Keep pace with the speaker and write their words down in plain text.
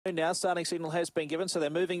Now starting signal has been given, so they're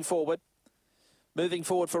moving forward. Moving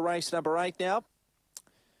forward for race number 8 now.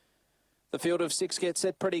 The field of 6 gets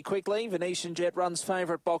set pretty quickly. Venetian Jet runs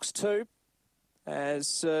favourite, box 2.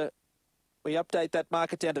 As we update that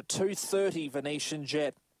market down to 2:30, Venetian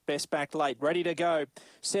Jet. Best back late, ready to go.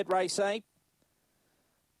 Set race 8.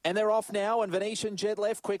 And they're off now, and Venetian Jet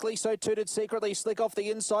left quickly. So too did Secretly Slick off the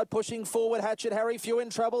inside, pushing forward. Hatchet Harry, few in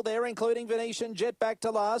trouble there, including Venetian Jet back to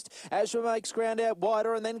last. Ashma makes ground out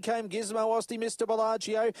wider, and then came Gizmo Osti, Mr.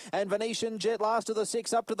 Bellagio, and Venetian Jet last of the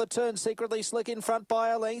 6 up to the turn. Secretly Slick in front by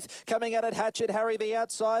a length. Coming at it, Hatchet Harry the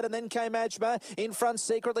outside, and then came Ashma in front.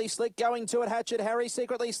 Secretly Slick going to it. Hatchet Harry,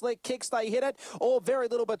 Secretly Slick kicks, they hit it. Or very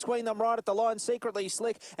little between them right at the line. Secretly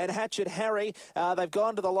Slick and Hatchet Harry, they've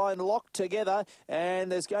gone to the line locked together,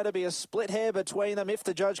 and there's going to be a split hair between them if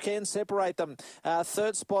the judge can separate them.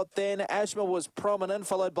 Third spot then, Ashma was prominent,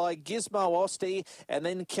 followed by Gizmo Osti, and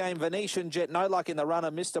then came Venetian Jet. No luck in the runner,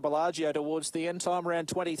 Mr. Bellagio, towards the end, time around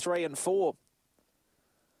 23 and 4.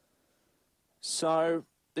 So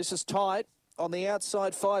this is tight. On the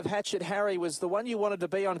outside, 5, Hatchet Harry was the one you wanted to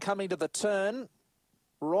be on coming to the turn.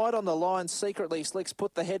 Right on the line, Secretly Slicks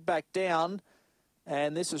put the head back down,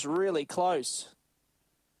 and this is really close.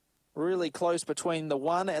 Really close between the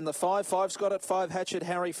 1 and the 5. 5's got it. 5, Hatchet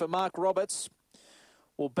Harry for Mark Roberts.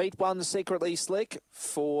 Will beat 1, Secretly Slick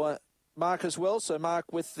for Mark as well. So Mark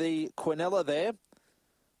with the Quinella there.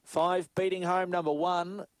 5 beating home number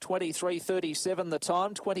 1. 23.37 the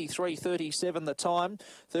time. 23.37 the time.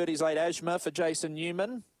 30's 8 Ashma for Jason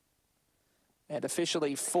Newman. And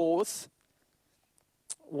officially 4th.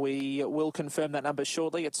 We will confirm that number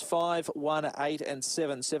shortly. It's 5, 1, 8 and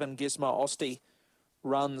 7. 7 Gizmo Osti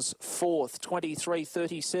runs 4th.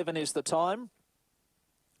 23.37 is the time.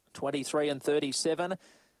 23 and 37.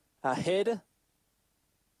 Ahead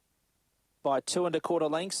by 2 1/4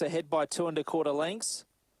 lengths. Ahead by 2 1/4 lengths.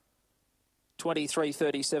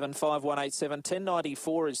 23.37, 5187.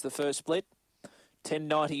 10.94 is the first split.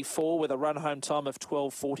 10.94 with a run home time of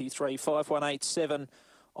 12.43. 5187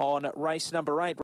 on race number 8.